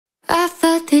I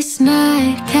thought this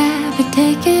nightcap had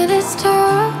taken its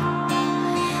toll,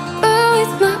 but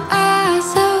with my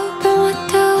eyes open, what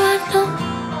do I know?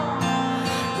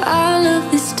 All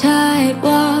of this tight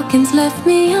walking's left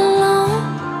me alone.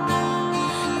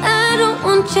 I don't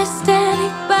want just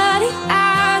anybody,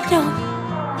 I don't.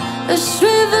 I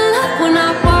shrivel up when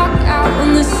I walk out,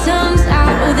 when the sun's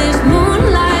out, or there's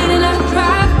moonlight and I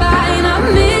drive by and I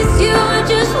miss you. I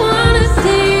just wanna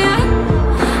say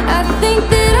I think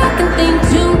that I can think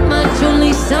too much,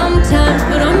 only sometimes,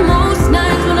 but on most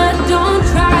nights when I don't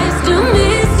try, I still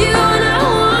miss you. And I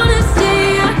wanna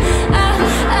say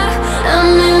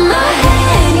I'm in my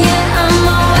head, yeah, I'm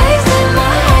always in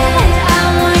my head. I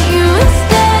want you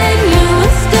instead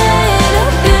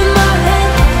up in my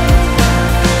head.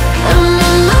 I'm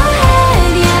in my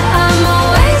head, yeah, I'm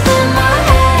always in my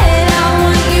head. I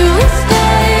want you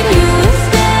instead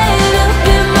up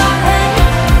in my head.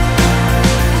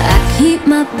 I keep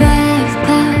my bags